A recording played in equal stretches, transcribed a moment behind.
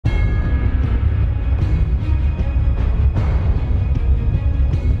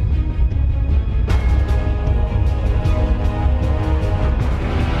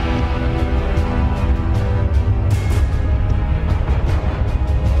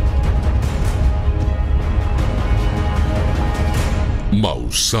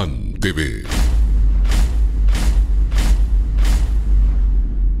Maussan TV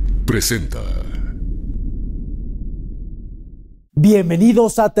presenta.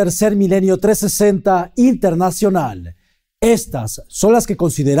 Bienvenidos a Tercer Milenio 360 Internacional. Estas son las que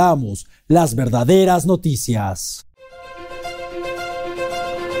consideramos las verdaderas noticias.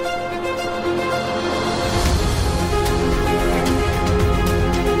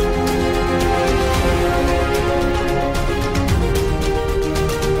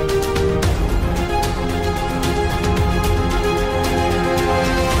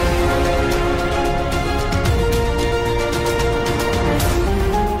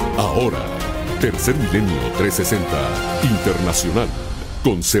 Ahora, Tercer Milenio 360 Internacional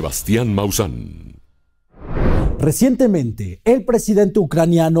con Sebastián Maussan. Recientemente, el presidente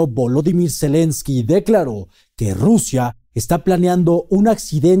ucraniano Volodymyr Zelensky declaró que Rusia está planeando un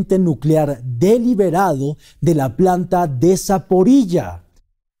accidente nuclear deliberado de la planta de Zaporilla.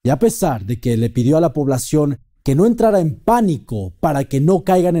 Y a pesar de que le pidió a la población que no entrara en pánico para que no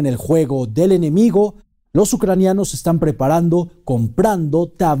caigan en el juego del enemigo, los ucranianos se están preparando comprando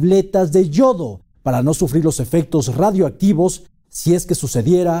tabletas de yodo para no sufrir los efectos radioactivos si es que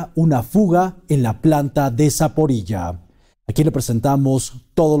sucediera una fuga en la planta de Zaporilla. Aquí le presentamos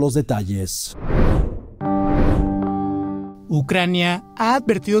todos los detalles. Ucrania ha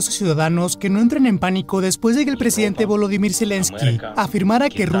advertido a sus ciudadanos que no entren en pánico después de que el presidente Volodymyr Zelensky afirmara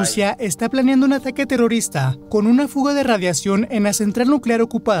que Rusia está planeando un ataque terrorista con una fuga de radiación en la central nuclear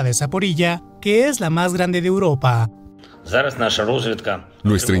ocupada de Zaporilla, que es la más grande de Europa.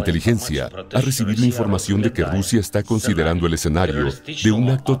 Nuestra inteligencia ha recibido información de que Rusia está considerando el escenario de un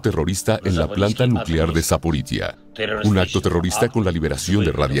acto terrorista en la planta nuclear de Zaporilla. Un acto terrorista con la liberación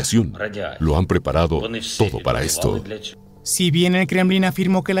de radiación. Lo han preparado todo para esto. Si bien el Kremlin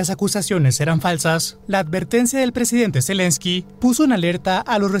afirmó que las acusaciones eran falsas, la advertencia del presidente Zelensky puso en alerta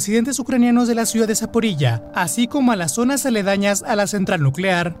a los residentes ucranianos de la ciudad de Zaporilla, así como a las zonas aledañas a la central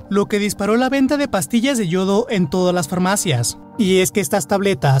nuclear, lo que disparó la venta de pastillas de yodo en todas las farmacias. Y es que estas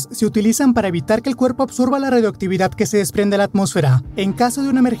tabletas se utilizan para evitar que el cuerpo absorba la radioactividad que se desprende de la atmósfera en caso de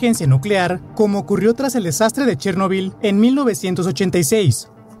una emergencia nuclear, como ocurrió tras el desastre de Chernobyl en 1986.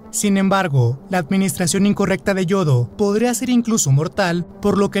 Sin embargo, la administración incorrecta de yodo podría ser incluso mortal,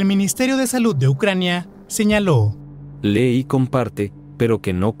 por lo que el Ministerio de Salud de Ucrania señaló: lee y comparte, pero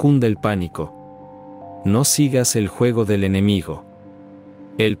que no cunda el pánico. No sigas el juego del enemigo.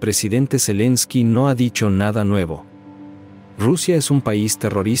 El presidente Zelensky no ha dicho nada nuevo. Rusia es un país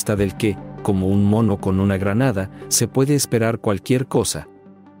terrorista del que, como un mono con una granada, se puede esperar cualquier cosa.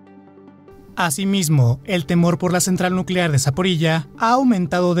 Asimismo, el temor por la central nuclear de Zaporilla ha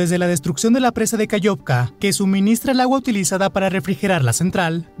aumentado desde la destrucción de la presa de Kayovka, que suministra el agua utilizada para refrigerar la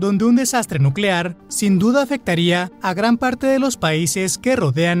central, donde un desastre nuclear sin duda afectaría a gran parte de los países que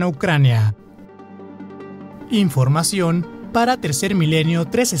rodean a Ucrania. Información para Tercer Milenio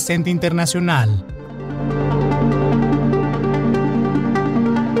 360 Internacional.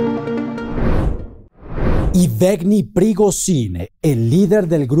 Yevgeny Prigozhin, el líder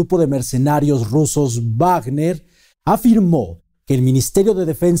del grupo de mercenarios rusos Wagner, afirmó que el Ministerio de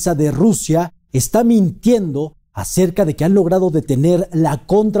Defensa de Rusia está mintiendo acerca de que han logrado detener la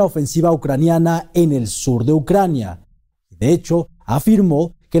contraofensiva ucraniana en el sur de Ucrania. De hecho,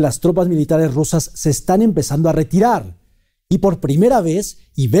 afirmó que las tropas militares rusas se están empezando a retirar. Y por primera vez,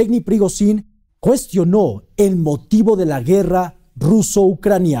 Yevgeny Prigozhin cuestionó el motivo de la guerra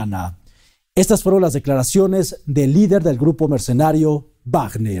ruso-ucraniana. Estas fueron las declaraciones del líder del grupo mercenario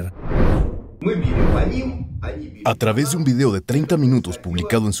Wagner. A través de un video de 30 minutos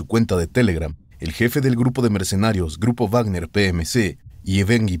publicado en su cuenta de Telegram, el jefe del grupo de mercenarios Grupo Wagner PMC,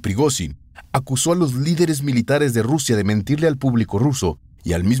 Yevgeny Prigozhin, acusó a los líderes militares de Rusia de mentirle al público ruso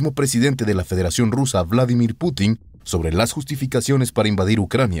y al mismo presidente de la Federación Rusa, Vladimir Putin, sobre las justificaciones para invadir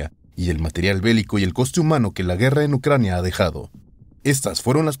Ucrania y el material bélico y el coste humano que la guerra en Ucrania ha dejado. Estas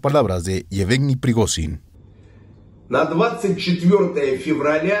fueron las palabras de Yevgeny Prigozhin.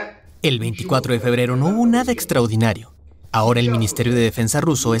 El 24 de febrero no hubo nada extraordinario. Ahora el Ministerio de Defensa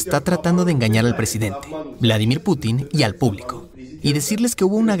ruso está tratando de engañar al presidente, Vladimir Putin, y al público, y decirles que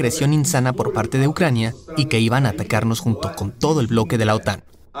hubo una agresión insana por parte de Ucrania y que iban a atacarnos junto con todo el bloque de la OTAN.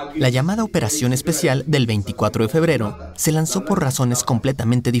 La llamada Operación Especial del 24 de febrero se lanzó por razones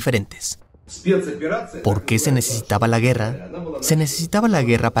completamente diferentes. ¿Por qué se necesitaba la guerra? Se necesitaba la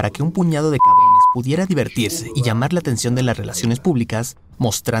guerra para que un puñado de cabrones pudiera divertirse y llamar la atención de las relaciones públicas,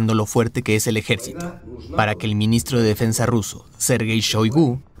 mostrando lo fuerte que es el ejército, para que el ministro de Defensa ruso, Sergei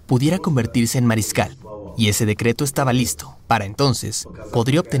Shoigu, pudiera convertirse en mariscal, y ese decreto estaba listo. Para entonces,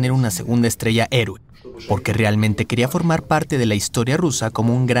 podría obtener una segunda estrella héroe, porque realmente quería formar parte de la historia rusa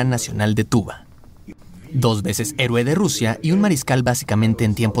como un gran nacional de Tuva. 2 veces héroe de Rusia y un mariscal básicamente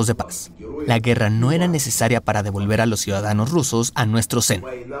en tiempos de paz. La guerra no era necesaria para devolver a los ciudadanos rusos a nuestro seno,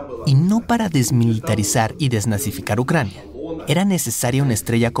 y no para desmilitarizar y desnazificar Ucrania. Era necesaria una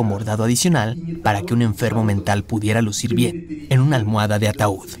estrella con bordado adicional para que un enfermo mental pudiera lucir bien en una almohada de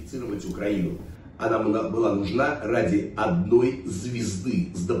ataúd.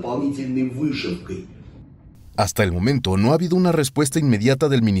 Hasta el momento no ha habido una respuesta inmediata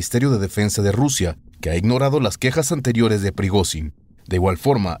del Ministerio de Defensa de Rusia, que ha ignorado las quejas anteriores de Prigozhin. De igual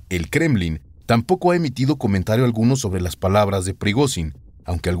forma, el Kremlin tampoco ha emitido comentario alguno sobre las palabras de Prigozhin,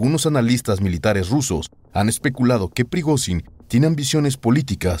 aunque algunos analistas militares rusos han especulado que Prigozhin tiene ambiciones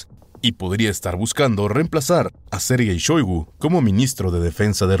políticas y podría estar buscando reemplazar a Sergei Shoigu como ministro de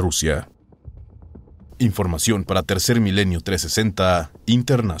Defensa de Rusia. Información para Tercer Milenio 360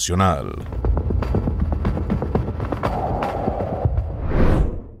 Internacional.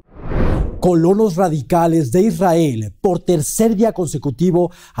 Colonos radicales de Israel, por tercer día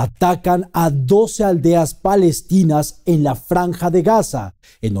consecutivo, atacan a 12 aldeas palestinas en la Franja de Gaza,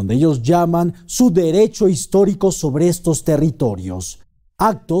 en donde ellos llaman su derecho histórico sobre estos territorios.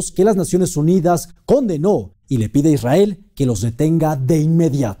 Actos que las Naciones Unidas condenó y le pide a Israel que los detenga de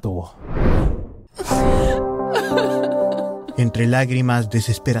inmediato. Entre lágrimas,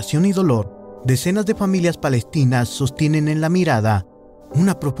 desesperación y dolor, decenas de familias palestinas sostienen en la mirada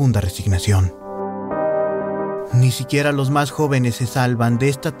una profunda resignación. Ni siquiera los más jóvenes se salvan de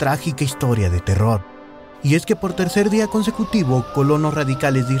esta trágica historia de terror. Y es que por tercer día consecutivo, colonos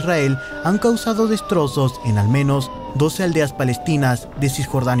radicales de Israel han causado destrozos en al menos 12 aldeas palestinas de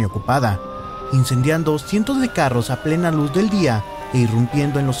Cisjordania ocupada, incendiando cientos de carros a plena luz del día e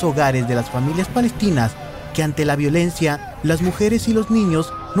irrumpiendo en los hogares de las familias palestinas que ante la violencia, las mujeres y los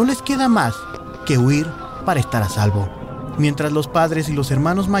niños no les queda más que huir para estar a salvo. Mientras los padres y los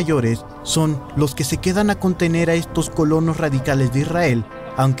hermanos mayores son los que se quedan a contener a estos colonos radicales de Israel,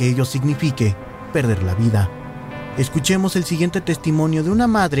 aunque ello signifique perder la vida. Escuchemos el siguiente testimonio de una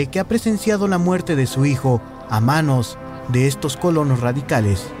madre que ha presenciado la muerte de su hijo a manos de estos colonos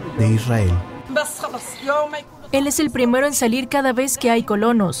radicales de Israel. Él es el primero en salir cada vez que hay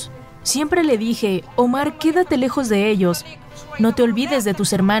colonos. Siempre le dije, Omar, quédate lejos de ellos. No te olvides de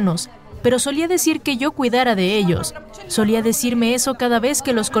tus hermanos. Pero solía decir que yo cuidara de ellos. Solía decirme eso cada vez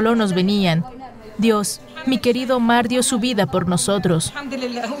que los colonos venían. Dios, mi querido Omar dio su vida por nosotros.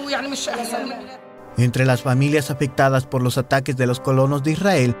 Entre las familias afectadas por los ataques de los colonos de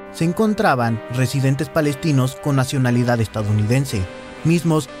Israel se encontraban residentes palestinos con nacionalidad estadounidense,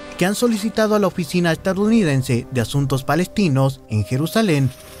 mismos que han solicitado a la Oficina Estadounidense de Asuntos Palestinos en Jerusalén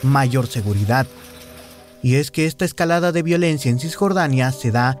mayor seguridad. Y es que esta escalada de violencia en Cisjordania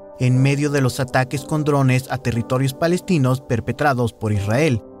se da en medio de los ataques con drones a territorios palestinos perpetrados por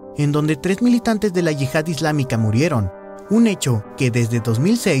Israel, en donde 3 militantes de la yihad islámica murieron, un hecho que desde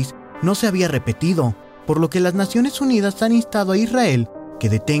 2006 no se había repetido, por lo que las Naciones Unidas han instado a Israel que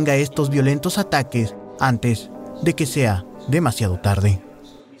detenga estos violentos ataques antes de que sea demasiado tarde.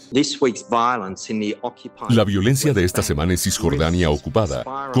 La violencia de esta semana en Cisjordania ocupada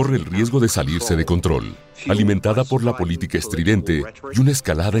corre el riesgo de salirse de control, alimentada por la política estridente y una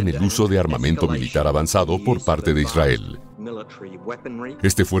escalada en el uso de armamento militar avanzado por parte de Israel.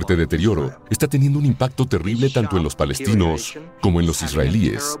 Este fuerte deterioro está teniendo un impacto terrible tanto en los palestinos como en los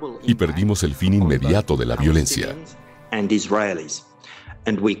israelíes, y perdimos el fin inmediato de la violencia.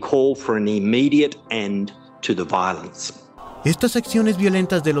 Estas acciones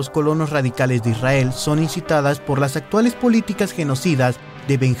violentas de los colonos radicales de Israel son incitadas por las actuales políticas genocidas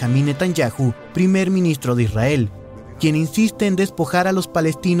de Benjamín Netanyahu, primer ministro de Israel, quien insiste en despojar a los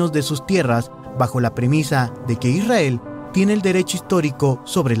palestinos de sus tierras bajo la premisa de que Israel tiene el derecho histórico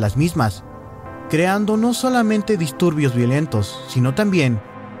sobre las mismas, creando no solamente disturbios violentos, sino también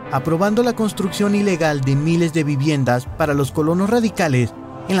aprobando la construcción ilegal de miles de viviendas para los colonos radicales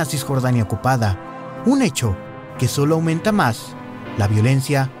en la Cisjordania ocupada, un hecho que solo aumenta más la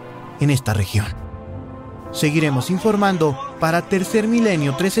violencia en esta región. Seguiremos informando para Tercer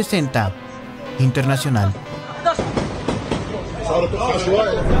Milenio 360 Internacional.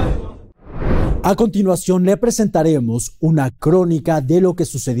 A continuación le presentaremos una crónica de lo que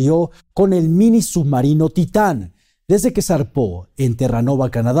sucedió con el mini submarino Titán, desde que zarpó en Terranova,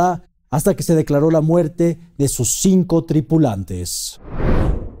 Canadá, hasta que se declaró la muerte de sus 5 tripulantes.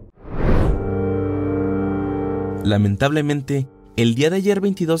 Lamentablemente, el día de ayer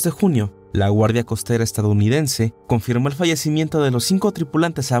 22 de junio, la Guardia Costera estadounidense confirmó el fallecimiento de los 5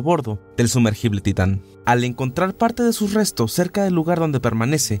 tripulantes a bordo del sumergible Titán, al encontrar parte de sus restos cerca del lugar donde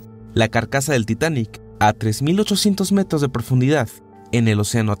permanece, la carcasa del Titanic a 3.800 metros de profundidad en el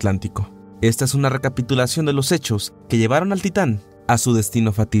Océano Atlántico. Esta es una recapitulación de los hechos que llevaron al Titán a su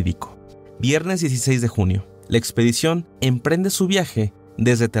destino fatídico. Viernes 16 de junio, la expedición emprende su viaje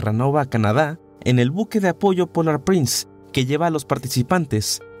desde Terranova a Canadá en el buque de apoyo Polar Prince, que lleva a los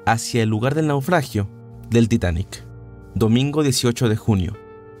participantes hacia el lugar del naufragio del Titanic. Domingo 18 de junio,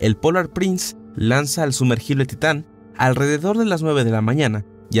 el Polar Prince lanza al sumergible Titán alrededor de las 9 de la mañana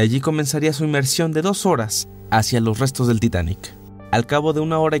y allí comenzaría su inmersión de 2 horas hacia los restos del Titanic. Al cabo de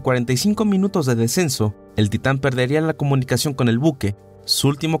 1 hora y 45 minutos de descenso, el Titán perdería la comunicación con el buque. Su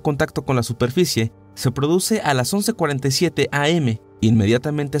último contacto con la superficie se produce a las 11:47 am.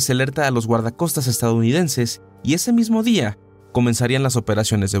 Inmediatamente se alerta a los guardacostas estadounidenses y ese mismo día comenzarían las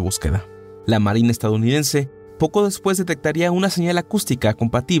operaciones de búsqueda. La Marina estadounidense poco después detectaría una señal acústica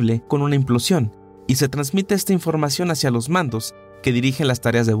compatible con una implosión y se transmite esta información hacia los mandos que dirigen las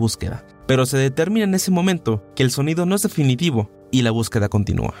tareas de búsqueda, pero se determina en ese momento que el sonido no es definitivo y la búsqueda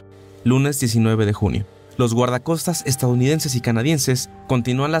continúa. Lunes 19 de junio. Los guardacostas estadounidenses y canadienses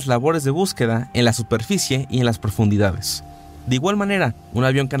continúan las labores de búsqueda en la superficie y en las profundidades. De igual manera, un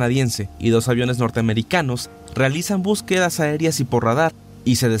avión canadiense y 2 aviones norteamericanos realizan búsquedas aéreas y por radar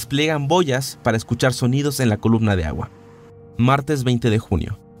y se despliegan boyas para escuchar sonidos en la columna de agua. Martes 20 de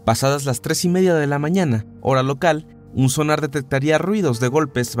junio. Pasadas las 3:30 de la mañana, hora local, un sonar detectaría ruidos de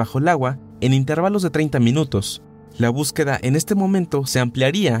golpes bajo el agua en intervalos de 30 minutos. La búsqueda en este momento se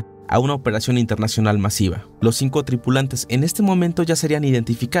ampliaría a una operación internacional masiva. Los 5 tripulantes en este momento ya serían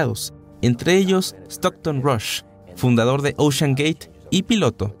identificados, entre ellos Stockton Rush, fundador de Ocean Gate y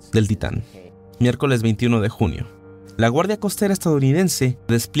piloto del Titán. Miércoles 21 de junio. La Guardia Costera estadounidense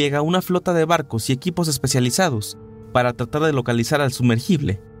despliega una flota de barcos y equipos especializados para tratar de localizar al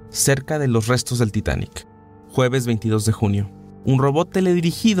sumergible cerca de los restos del Titanic. Jueves 22 de junio. Un robot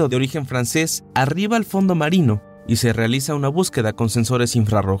teledirigido de origen francés arriba al fondo marino y se realiza una búsqueda con sensores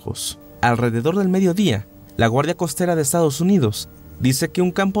infrarrojos. Alrededor del mediodía, la Guardia Costera de Estados Unidos dice que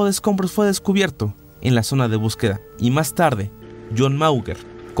un campo de escombros fue descubierto en la zona de búsqueda y más tarde, John Mauger,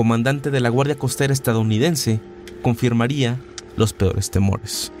 comandante de la Guardia Costera estadounidense, confirmaría los peores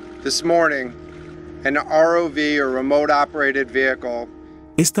temores.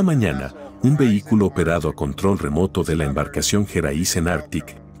 Esta mañana, un vehículo operado a control remoto de la embarcación Geraisen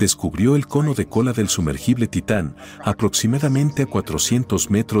Arctic descubrió el cono de cola del sumergible Titán aproximadamente a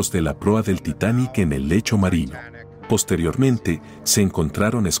 400 metros de la proa del Titanic en el lecho marino. Posteriormente, se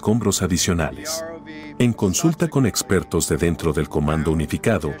encontraron escombros adicionales. En consulta con expertos de dentro del Comando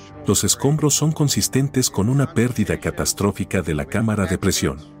Unificado, los escombros son consistentes con una pérdida catastrófica de la cámara de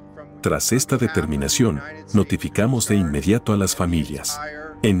presión. Tras esta determinación, notificamos de inmediato a las familias.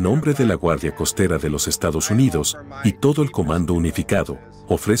 En nombre de la Guardia Costera de los Estados Unidos y todo el Comando Unificado,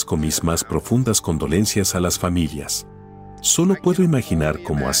 ofrezco mis más profundas condolencias a las familias. Solo puedo imaginar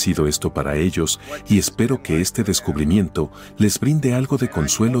cómo ha sido esto para ellos y espero que este descubrimiento les brinde algo de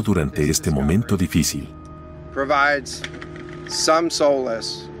consuelo durante este momento difícil.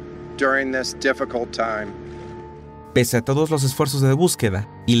 Pese a todos los esfuerzos de búsqueda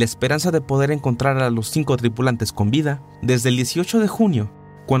y la esperanza de poder encontrar a los 5 tripulantes con vida, desde el 18 de junio,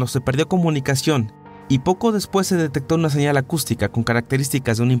 cuando se perdió comunicación y poco después se detectó una señal acústica con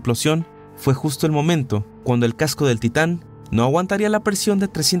características de una implosión, fue justo el momento cuando el casco del Titán no aguantaría la presión de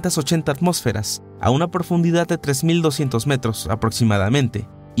 380 atmósferas a una profundidad de 3.200 metros aproximadamente,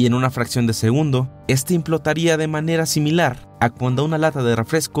 y en una fracción de segundo, este implotaría de manera similar a cuando una lata de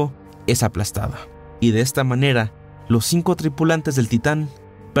refresco es aplastada. Y de esta manera, los 5 tripulantes del Titán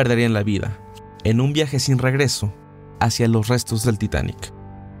perderían la vida en un viaje sin regreso hacia los restos del Titanic.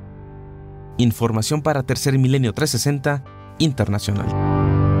 Información para Tercer Milenio 360 Internacional.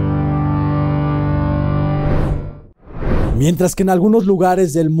 Mientras que en algunos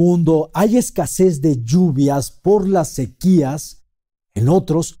lugares del mundo hay escasez de lluvias por las sequías, en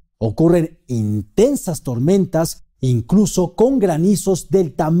otros ocurren intensas tormentas, incluso con granizos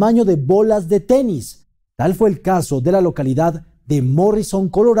del tamaño de bolas de tenis. Tal fue el caso de la localidad de Morrison,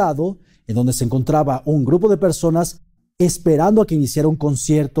 Colorado, en donde se encontraba un grupo de personas esperando a que iniciara un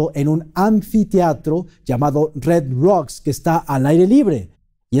concierto en un anfiteatro llamado Red Rocks, que está al aire libre.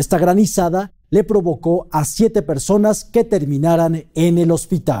 Y esta granizada le provocó a 7 personas que terminaran en el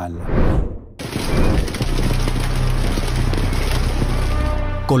hospital.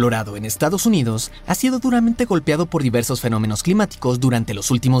 Colorado, en Estados Unidos, ha sido duramente golpeado por diversos fenómenos climáticos durante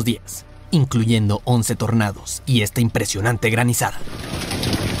los últimos días, incluyendo 11 tornados y esta impresionante granizada.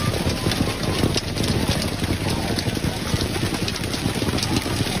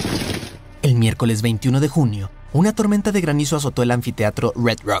 El miércoles 21 de junio, una tormenta de granizo azotó el anfiteatro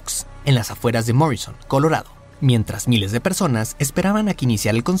Red Rocks, en las afueras de Maussan, Colorado, mientras miles de personas esperaban a que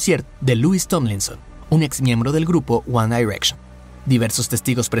iniciara el concierto de Louis Tomlinson, un exmiembro del grupo One Direction. Diversos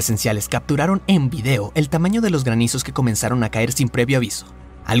testigos presenciales capturaron en video el tamaño de los granizos que comenzaron a caer sin previo aviso,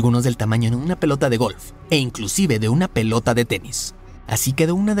 algunos del tamaño de una pelota de golf e inclusive de una pelota de tenis. Así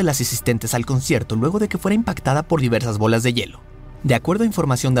quedó una de las asistentes al concierto luego de que fuera impactada por diversas bolas de hielo. De acuerdo a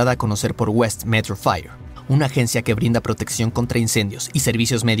información dada a conocer por West Metro Fire, una agencia que brinda protección contra incendios y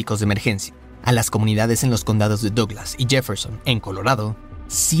servicios médicos de emergencia a las comunidades en los condados de Douglas y Jefferson, en Colorado,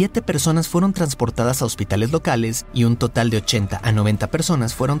 7 personas fueron transportadas a hospitales locales y un total de 80 a 90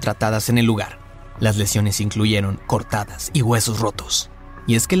 personas fueron tratadas en el lugar. Las lesiones incluyeron cortadas y huesos rotos.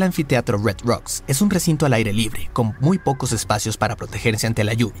 Y es que el anfiteatro Red Rocks es un recinto al aire libre, con muy pocos espacios para protegerse ante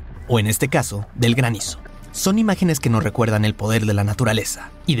la lluvia, o en este caso, del granizo. Son imágenes que nos recuerdan el poder de la naturaleza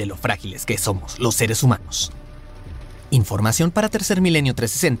y de lo frágiles que somos los seres humanos. Información para Tercer Milenio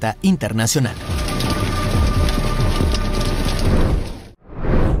 360 Internacional.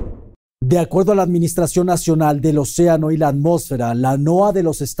 De acuerdo a la Administración Nacional del Océano y la Atmósfera, la NOAA de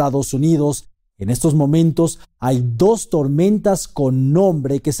los Estados Unidos, en estos momentos hay 2 tormentas con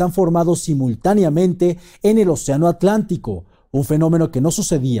nombre que se han formado simultáneamente en el Océano Atlántico, un fenómeno que no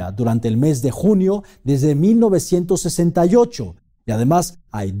sucedía durante el mes de junio desde 1968. Y además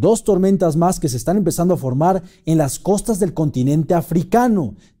hay 2 tormentas más que se están empezando a formar en las costas del continente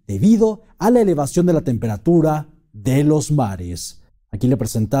africano debido a la elevación de la temperatura de los mares. Aquí le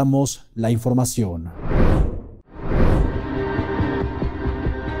presentamos la información.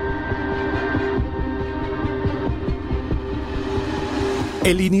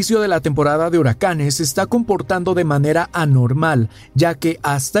 El inicio de la temporada de huracanes se está comportando de manera anormal, ya que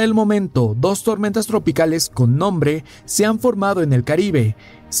hasta el momento 2 tormentas tropicales con nombre se han formado en el Caribe.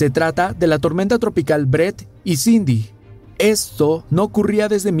 Se trata de la tormenta tropical Brett y Cindy. Esto no ocurría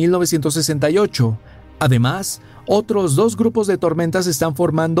desde 1968. Además, otros 2 grupos de tormentas se están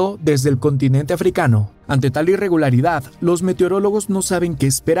formando desde el continente africano. Ante tal irregularidad, los meteorólogos no saben qué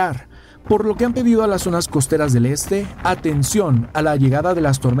esperar, por lo que han pedido a las zonas costeras del este atención a la llegada de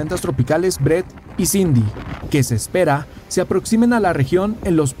las tormentas tropicales Brett y Cindy, que se espera se aproximen a la región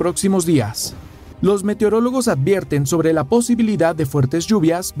en los próximos días. Los meteorólogos advierten sobre la posibilidad de fuertes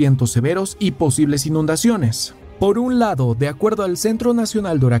lluvias, vientos severos y posibles inundaciones. Por un lado, de acuerdo al Centro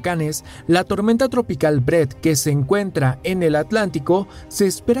Nacional de Huracanes, la tormenta tropical Brett, que se encuentra en el Atlántico, se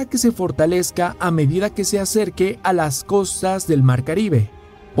espera que se fortalezca a medida que se acerque a las costas del Mar Caribe.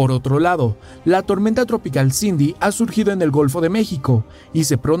 Por otro lado, la tormenta tropical Cindy ha surgido en el Golfo de México y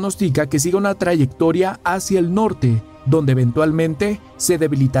se pronostica que siga una trayectoria hacia el norte, donde eventualmente se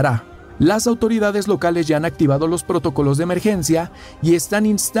debilitará. Las autoridades locales ya han activado los protocolos de emergencia y están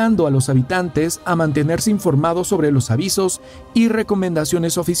instando a los habitantes a mantenerse informados sobre los avisos y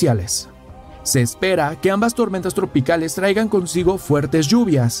recomendaciones oficiales. Se espera que ambas tormentas tropicales traigan consigo fuertes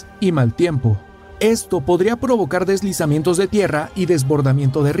lluvias y mal tiempo. Esto podría provocar deslizamientos de tierra y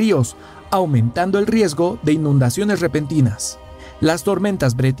desbordamiento de ríos, aumentando el riesgo de inundaciones repentinas. Las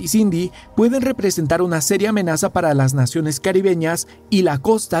tormentas Brett y Cindy pueden representar una seria amenaza para las naciones caribeñas y la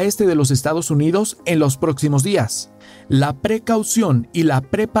costa este de los Estados Unidos en los próximos días. La precaución y la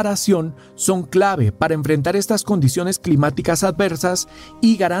preparación son clave para enfrentar estas condiciones climáticas adversas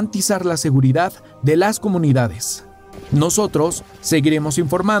y garantizar la seguridad de las comunidades. Nosotros seguiremos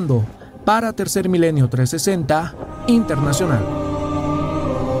informando. Para Tercer Milenio 360 Internacional.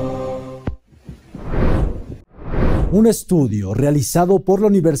 Un estudio realizado por la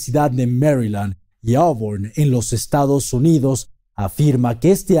Universidad de Maryland y Auburn en los Estados Unidos afirma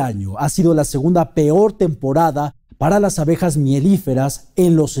que este año ha sido la segunda peor temporada para las abejas mielíferas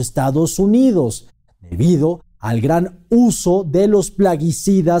en los Estados Unidos, debido al gran uso de los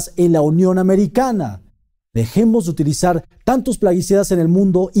plaguicidas en la Unión Americana. Dejemos de utilizar tantos plaguicidas en el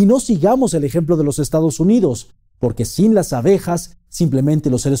mundo y no sigamos el ejemplo de los Estados Unidos, porque sin las abejas, simplemente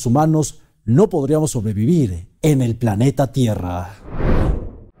los seres humanos no podríamos sobrevivir en el planeta Tierra.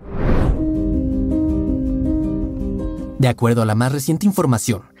 De acuerdo a la más reciente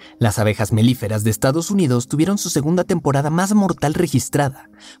información, las abejas melíferas de Estados Unidos tuvieron su segunda temporada más mortal registrada,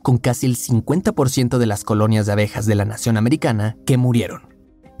 con casi el 50% de las colonias de abejas de la nación americana que murieron.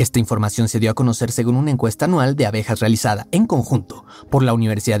 Esta información se dio a conocer según una encuesta anual de abejas realizada en conjunto por la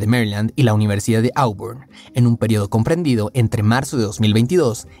Universidad de Maryland y la Universidad de Auburn, en un periodo comprendido entre marzo de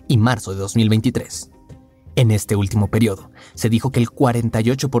 2022 y marzo de 2023. En este último periodo, se dijo que el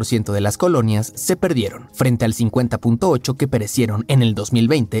 48% de las colonias se perdieron, frente al 50.8% que perecieron en el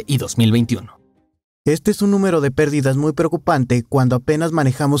 2020 y 2021. Este es un número de pérdidas muy preocupante cuando apenas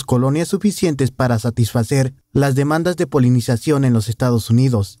manejamos colonias suficientes para satisfacer las demandas de polinización en los Estados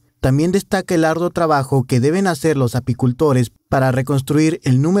Unidos. También destaca el arduo trabajo que deben hacer los apicultores para reconstruir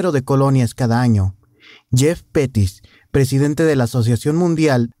el número de colonias cada año. Jeff Pettis, presidente de la Asociación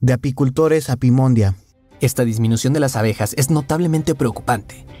Mundial de Apicultores Apimondia. Esta disminución de las abejas es notablemente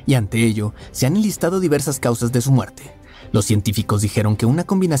preocupante, y ante ello se han enlistado diversas causas de su muerte. Los científicos dijeron que una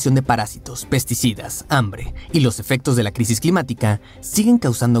combinación de parásitos, pesticidas, hambre y los efectos de la crisis climática siguen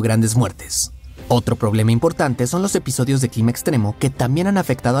causando grandes muertes. Otro problema importante son los episodios de clima extremo que también han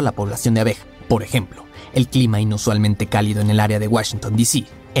afectado a la población de abeja. Por ejemplo, el clima inusualmente cálido en el área de Washington, D.C.,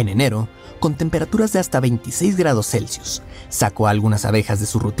 en enero, con temperaturas de hasta 26 grados Celsius, sacó a algunas abejas de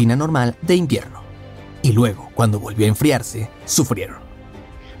su rutina normal de invierno. Y luego, cuando volvió a enfriarse, sufrieron.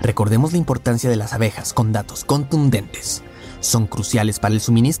 Recordemos la importancia de las abejas con datos contundentes. Son cruciales para el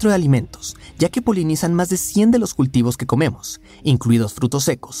suministro de alimentos, ya que polinizan más de 100 de los cultivos que comemos, incluidos frutos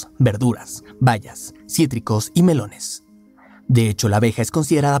secos, verduras, bayas, cítricos y melones. De hecho, la abeja es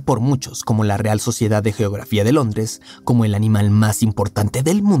considerada por muchos, como la Real Sociedad de Geografía de Londres, como el animal más importante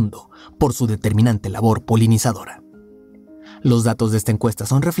del mundo, por su determinante labor polinizadora. Los datos de esta encuesta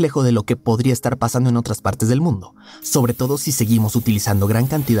son reflejo de lo que podría estar pasando en otras partes del mundo, sobre todo si seguimos utilizando gran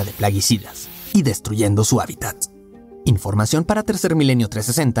cantidad de plaguicidas y destruyendo su hábitat. Información para Tercer Milenio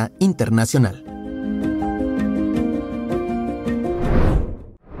 360 Internacional.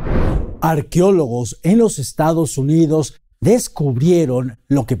 Arqueólogos en los Estados Unidos descubrieron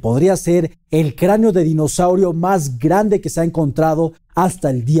lo que podría ser el cráneo de dinosaurio más grande que se ha encontrado hasta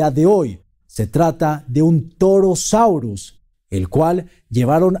el día de hoy. Se trata de un Torosaurus, el cual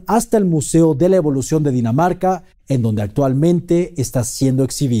llevaron hasta el Museo de la Evolución de Dinamarca, en donde actualmente está siendo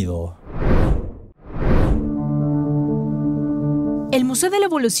exhibido. El Museo de la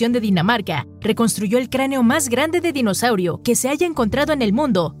Evolución de Dinamarca reconstruyó el cráneo más grande de dinosaurio que se haya encontrado en el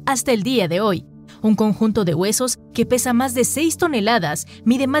mundo hasta el día de hoy. Un conjunto de huesos que pesa más de 6 toneladas,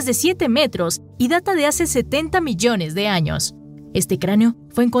 mide más de 7 metros y data de hace 70 millones de años. Este cráneo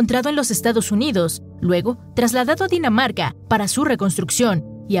fue encontrado en los Estados Unidos, luego trasladado a Dinamarca para su reconstrucción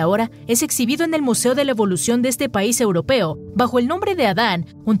y ahora es exhibido en el Museo de la Evolución de este país europeo bajo el nombre de Adán,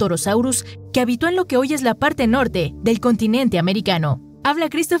 un Torosaurus que habitó en lo que hoy es la parte norte del continente americano. Habla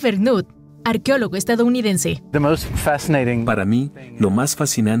Christopher Knuth, arqueólogo estadounidense. Para mí, lo más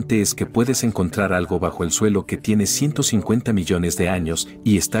fascinante es que puedes encontrar algo bajo el suelo que tiene 150 millones de años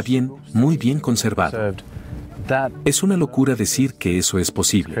y está bien, muy bien conservado. Es una locura decir que eso es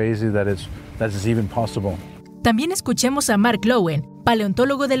posible. También escuchemos a Mark Lowen,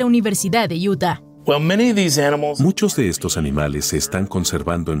 paleontólogo de la Universidad de Utah. Muchos de estos animales se están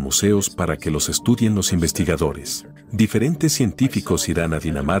conservando en museos para que los estudien los investigadores. Diferentes científicos irán a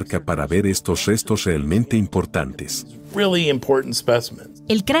Dinamarca para ver estos restos realmente importantes.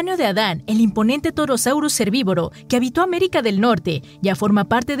 El cráneo de Adán, el imponente Torosaurus herbívoro que habitó América del Norte, ya forma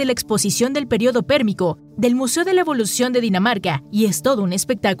parte de la exposición del periodo pérmico del Museo de la Evolución de Dinamarca y es todo un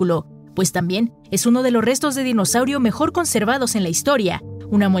espectáculo, pues también es uno de los restos de dinosaurio mejor conservados en la historia,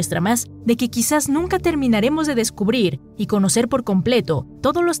 una muestra más de que quizás nunca terminaremos de descubrir y conocer por completo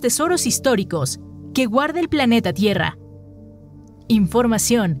todos los tesoros históricos que guarda el planeta Tierra.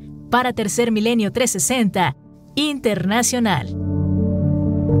 Información para Tercer Milenio 360 Internacional.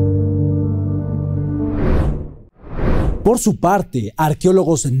 Por su parte,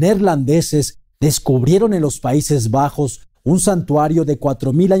 arqueólogos neerlandeses descubrieron en los Países Bajos un santuario de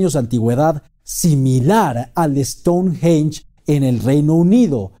 4.000 años de antigüedad similar al de Stonehenge en el Reino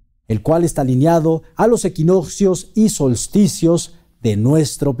Unido, el cual está alineado a los equinoccios y solsticios de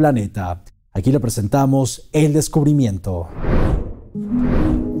nuestro planeta. Aquí le presentamos el descubrimiento.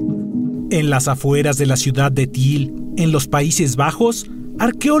 En las afueras de la ciudad de Tiel, en los Países Bajos,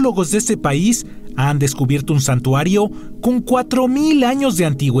 arqueólogos de este país han descubierto un santuario con 4.000 años de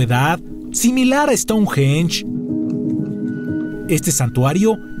antigüedad, similar a Stonehenge. Este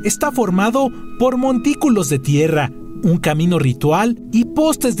santuario está formado por montículos de tierra, un camino ritual y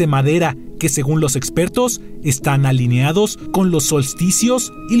postes de madera que, según los expertos, están alineados con los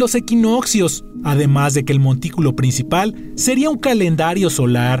solsticios y los equinoccios, además de que el montículo principal sería un calendario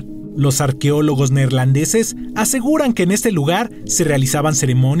solar. Los arqueólogos neerlandeses aseguran que en este lugar se realizaban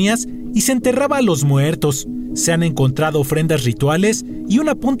ceremonias y se enterraba a los muertos. Se han encontrado ofrendas rituales y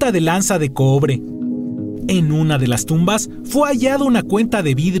una punta de lanza de cobre. En una de las tumbas fue hallada una cuenta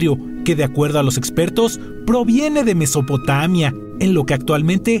de vidrio que, de acuerdo a los expertos, proviene de Mesopotamia, en lo que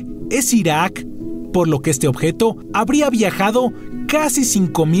actualmente es Irak, por lo que este objeto habría viajado casi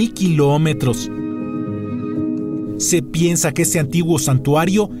 5.000 kilómetros. Se piensa que este antiguo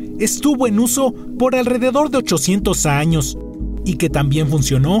santuario estuvo en uso por alrededor de 800 años y que también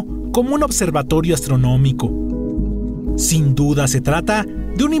funcionó como un observatorio astronómico. Sin duda se trata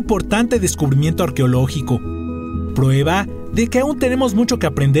de un importante descubrimiento arqueológico, prueba de que aún tenemos mucho que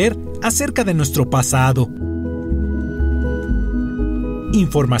aprender acerca de nuestro pasado.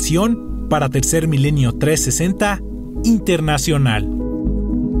 Información para Tercer Milenio 360 Internacional.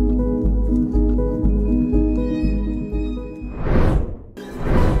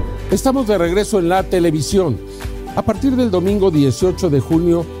 Estamos de regreso en la televisión. A partir del domingo 18 de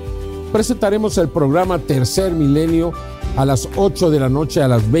junio presentaremos el programa Tercer Milenio a las 8 de la noche a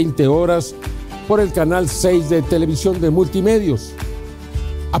las 20 horas por el canal 6 de televisión de Multimedios.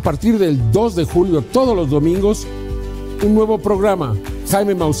 A partir del 2 de julio, todos los domingos, un nuevo programa,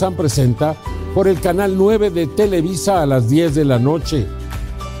 Jaime Maussan presenta, por el canal 9 de Televisa a las 10 de la noche.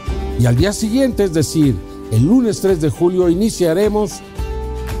 Y al día siguiente, es decir, el lunes 3 de julio, iniciaremos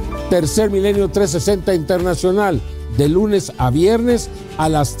Tercer Milenio 360 Internacional, de lunes a viernes a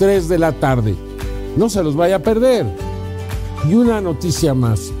las 3 de la tarde. No se los vaya a perder. Y una noticia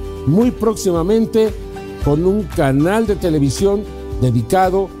más, muy próximamente con un canal de televisión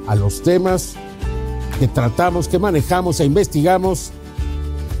dedicado a los temas que tratamos, que manejamos e investigamos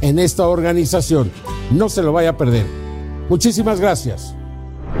en esta organización. No se lo vaya a perder. Muchísimas gracias.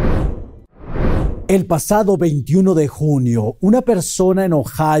 El pasado 21 de junio, una persona en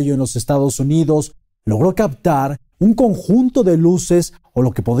Ohio, en los Estados Unidos, logró captar un conjunto de luces o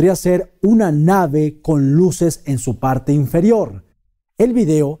lo que podría ser una nave con luces en su parte inferior. El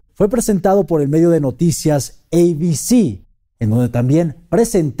video fue presentado por el medio de noticias ABC, en donde también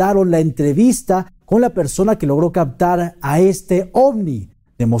presentaron la entrevista con la persona que logró captar a este ovni,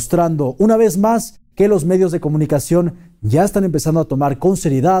 demostrando una vez más que los medios de comunicación ya están empezando a tomar con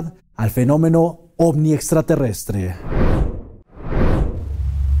seriedad al fenómeno ovni extraterrestre.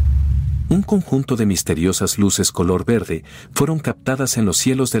 Un conjunto de misteriosas luces color verde fueron captadas en los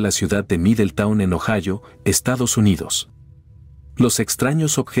cielos de la ciudad de Middletown en Ohio, Estados Unidos. Los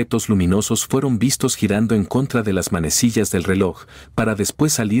extraños objetos luminosos fueron vistos girando en contra de las manecillas del reloj, para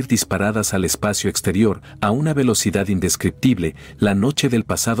después salir disparadas al espacio exterior a una velocidad indescriptible la noche del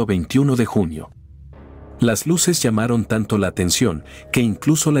pasado 21 de junio. Las luces llamaron tanto la atención que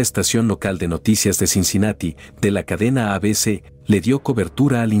incluso la estación local de noticias de Cincinnati, de la cadena ABC, le dio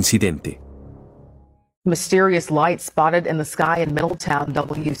cobertura al incidente.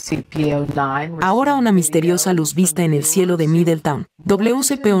 Ahora una misteriosa luz vista en el cielo de Middletown.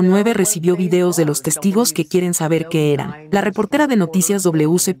 WCPO9 recibió videos de los testigos que quieren saber qué eran. La reportera de noticias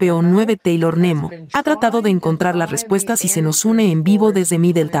WCPO9 Taylor Nemo ha tratado de encontrar las respuestas y se nos une en vivo desde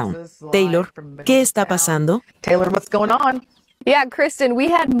Middletown. Taylor, ¿qué está pasando?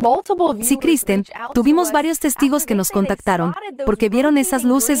 Sí, Kristen, tuvimos varios testigos que nos contactaron porque vieron esas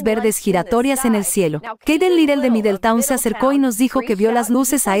luces verdes giratorias en el cielo. Kaden Little de Middletown se acercó y nos dijo que vio las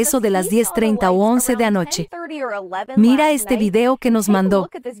luces a eso de las 10:30 o 11 de anoche. Mira este video que nos mandó.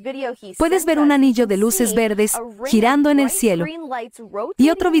 Puedes ver un anillo de luces verdes girando en el cielo. Y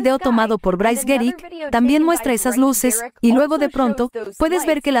otro video tomado por Bryce Gerrick también muestra esas luces y luego de pronto puedes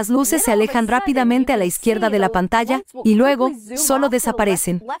ver que las luces se alejan rápidamente a la izquierda de la pantalla y luego solo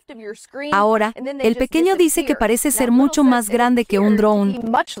desaparecen. Ahora, el pequeño dice que parece ser mucho más grande que un dron.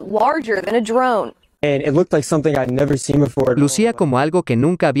 Lucía como algo que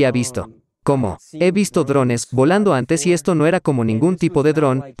nunca había visto. ¿Cómo? He visto drones volando antes y esto no era como ningún tipo de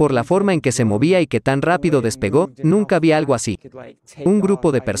dron, por la forma en que se movía y que tan rápido despegó, nunca vi algo así. Un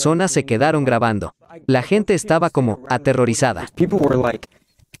grupo de personas se quedaron grabando. La gente estaba como aterrorizada.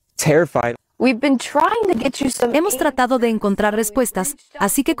 Hemos tratado de encontrar respuestas,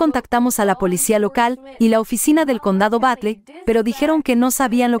 así que contactamos a la policía local y la oficina del condado Battle, pero dijeron que no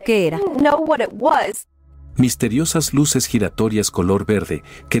sabían lo que era. Misteriosas luces giratorias color verde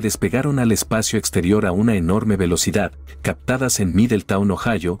que despegaron al espacio exterior a una enorme velocidad, captadas en Middletown,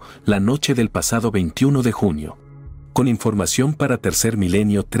 Ohio, la noche del pasado 21 de junio. Con información para Tercer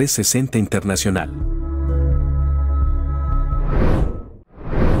Milenio 360 Internacional.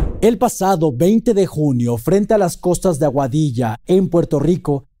 El pasado 20 de junio, frente a las costas de Aguadilla, en Puerto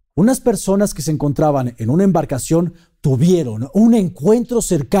Rico, unas personas que se encontraban en una embarcación tuvieron un encuentro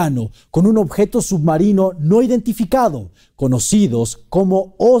cercano con un objeto submarino no identificado, conocidos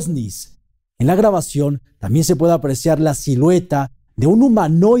como Osnis. En la grabación también se puede apreciar la silueta de un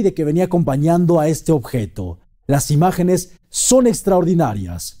humanoide que venía acompañando a este objeto. Las imágenes son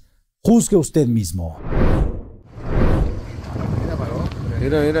extraordinarias. Juzgue usted mismo.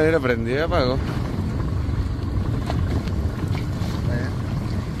 Mira, prendió y apagó.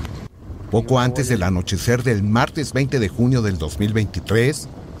 Poco antes del anochecer del martes 20 de junio del 2023,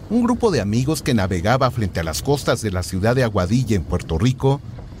 un grupo de amigos que navegaba frente a las costas de la ciudad de Aguadilla, en Puerto Rico,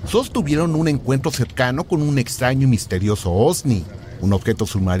 sostuvieron un encuentro cercano con un extraño y misterioso Osni, un objeto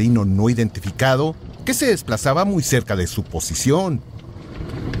submarino no identificado que se desplazaba muy cerca de su posición.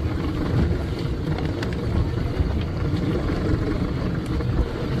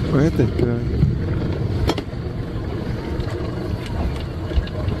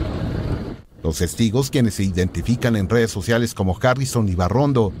 Los testigos, quienes se identifican en redes sociales como Harrison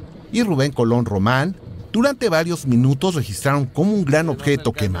Ibarrondo y Rubén Colón Román, durante varios minutos registraron cómo un gran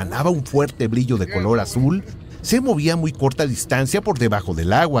objeto que emanaba un fuerte brillo de color azul se movía a muy corta distancia por debajo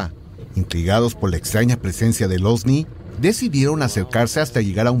del agua. Intrigados por la extraña presencia del Osni, decidieron acercarse hasta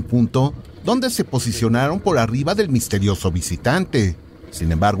llegar a un punto donde se posicionaron por arriba del misterioso visitante.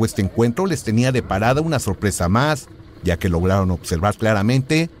 Sin embargo, este encuentro les tenía de parada una sorpresa más, ya que lograron observar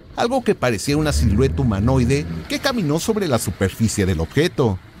claramente algo que parecía una silueta humanoide que caminó sobre la superficie del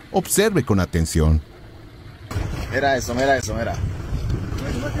objeto. Observe con atención. Mira eso, mira eso, mira.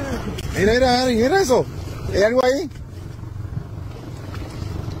 Mira eso. ¿Hay algo ahí?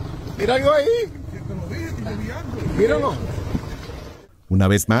 Mira algo ahí. Míralo. Una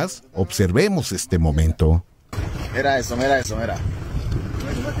vez más, observemos este momento. Mira eso, mira eso, mira.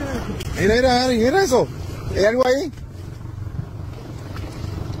 Mira eso. ¿Hay algo ahí?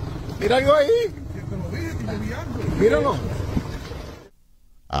 Mira algo ahí. Míralo.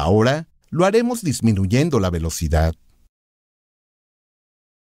 Ahora lo haremos disminuyendo la velocidad.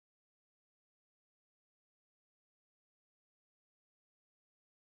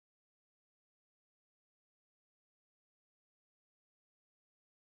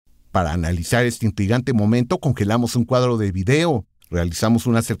 Para analizar este intrigante momento, congelamos un cuadro de video, realizamos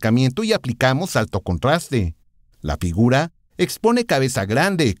un acercamiento y aplicamos alto contraste. La figura expone cabeza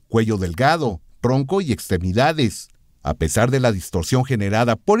grande, cuello delgado, tronco y extremidades. A pesar de la distorsión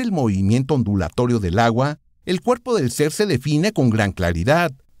generada por el movimiento ondulatorio del agua, el cuerpo del ser se define con gran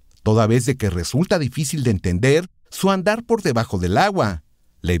claridad, toda vez de que resulta difícil de entender su andar por debajo del agua.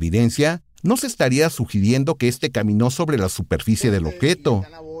 La evidencia nos estaría sugiriendo que éste caminó sobre la superficie del objeto,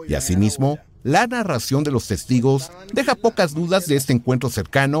 y asimismo, la narración de los testigos deja pocas dudas de este encuentro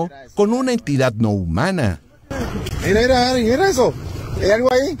cercano con una entidad no humana. Mira eso. ¿Hay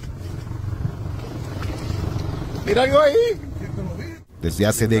algo ahí? Mira algo ahí. Desde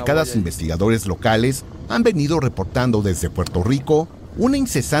hace décadas, investigadores locales han venido reportando desde Puerto Rico una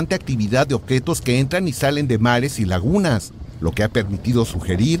incesante actividad de objetos que entran y salen de mares y lagunas, lo que ha permitido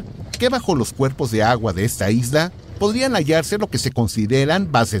sugerir que bajo los cuerpos de agua de esta isla podrían hallarse lo que se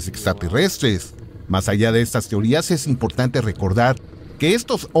consideran bases extraterrestres. Más allá de estas teorías, es importante recordar que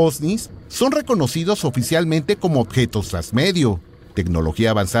estos OSNIs son reconocidos oficialmente como objetos transmedio, tecnología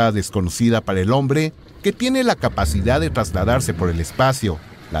avanzada desconocida para el hombre que tiene la capacidad de trasladarse por el espacio,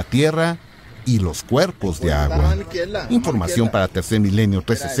 la Tierra y los cuerpos de agua. Información para Tercer Milenio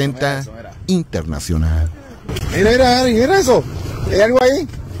 360 Internacional. Mira eso. ¿Hay algo ahí?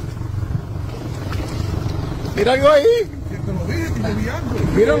 Mira algo ahí.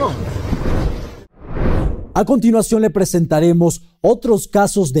 Míralo. A continuación le presentaremos otros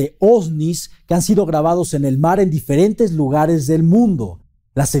casos de OSNIs que han sido grabados en el mar en diferentes lugares del mundo.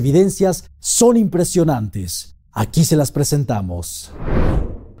 Las evidencias son impresionantes. Aquí se las presentamos.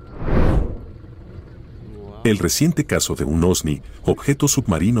 El reciente caso de un OSNI, objeto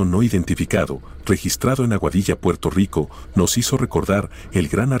submarino no identificado, registrado en Aguadilla, Puerto Rico, nos hizo recordar el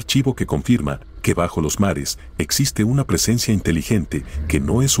gran archivo que confirma que bajo los mares existe una presencia inteligente que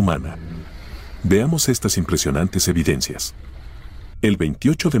no es humana. Veamos estas impresionantes evidencias. El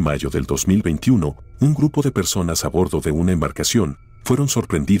 28 de mayo del 2021, un grupo de personas a bordo de una embarcación fueron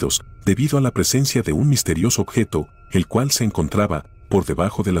sorprendidos debido a la presencia de un misterioso objeto, el cual se encontraba por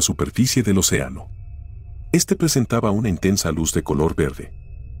debajo de la superficie del océano. Este presentaba una intensa luz de color verde.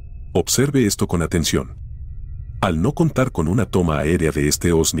 Observe esto con atención. Al no contar con una toma aérea de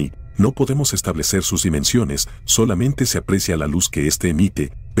este OSNI, no podemos establecer sus dimensiones, solamente se aprecia la luz que éste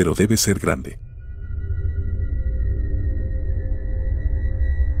emite, pero debe ser grande.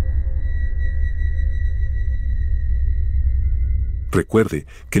 Recuerde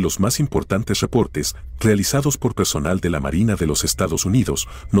que los más importantes reportes, realizados por personal de la Marina de los Estados Unidos,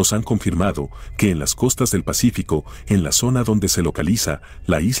 nos han confirmado que en las costas del Pacífico, en la zona donde se localiza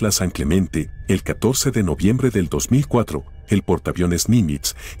la isla San Clemente, el 14 de noviembre del 2004, el portaaviones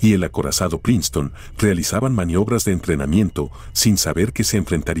Nimitz y el acorazado Princeton realizaban maniobras de entrenamiento sin saber que se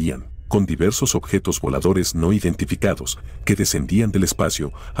enfrentarían con diversos objetos voladores no identificados que descendían del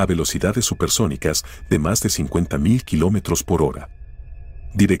espacio a velocidades supersónicas de más de 50.000 kilómetros por hora.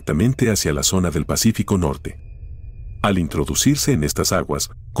 directamente hacia la zona del Pacífico Norte. Al introducirse en estas aguas,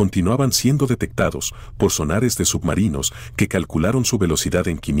 continuaban siendo detectados por sonares de submarinos que calcularon su velocidad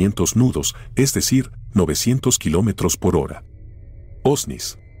en 500 nudos, es decir, 900 kilómetros por hora.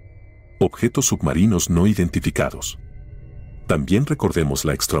 Osnis. Objetos submarinos no identificados. También recordemos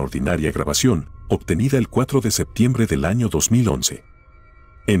la extraordinaria grabación, obtenida el 4 de septiembre del año 2011.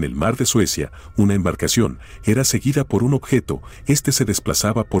 En el mar de Suecia, una embarcación era seguida por un objeto, este se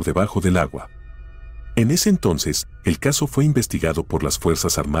desplazaba por debajo del agua. En ese entonces, el caso fue investigado por las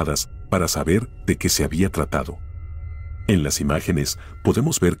Fuerzas Armadas para saber de qué se había tratado. En las imágenes,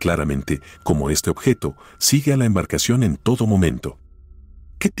 podemos ver claramente cómo este objeto sigue a la embarcación en todo momento.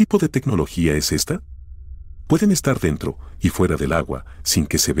 ¿Qué tipo de tecnología es esta? Pueden estar dentro y fuera del agua sin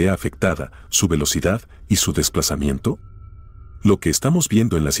que se vea afectada su velocidad y su desplazamiento. Lo que estamos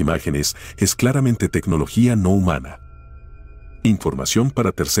viendo en las imágenes es claramente tecnología no humana. Información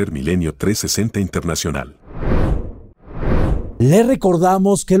para Tercer Milenio 360 Internacional. Le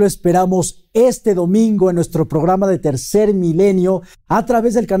recordamos que lo esperamos este domingo en nuestro programa de Tercer Milenio a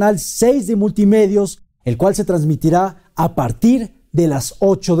través del canal 6 de Multimedios, el cual se transmitirá a partir de las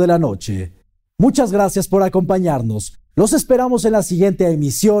 8 de la noche. Muchas gracias por acompañarnos. Los esperamos en la siguiente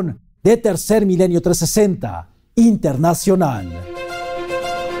emisión de Tercer Milenio 360 Internacional.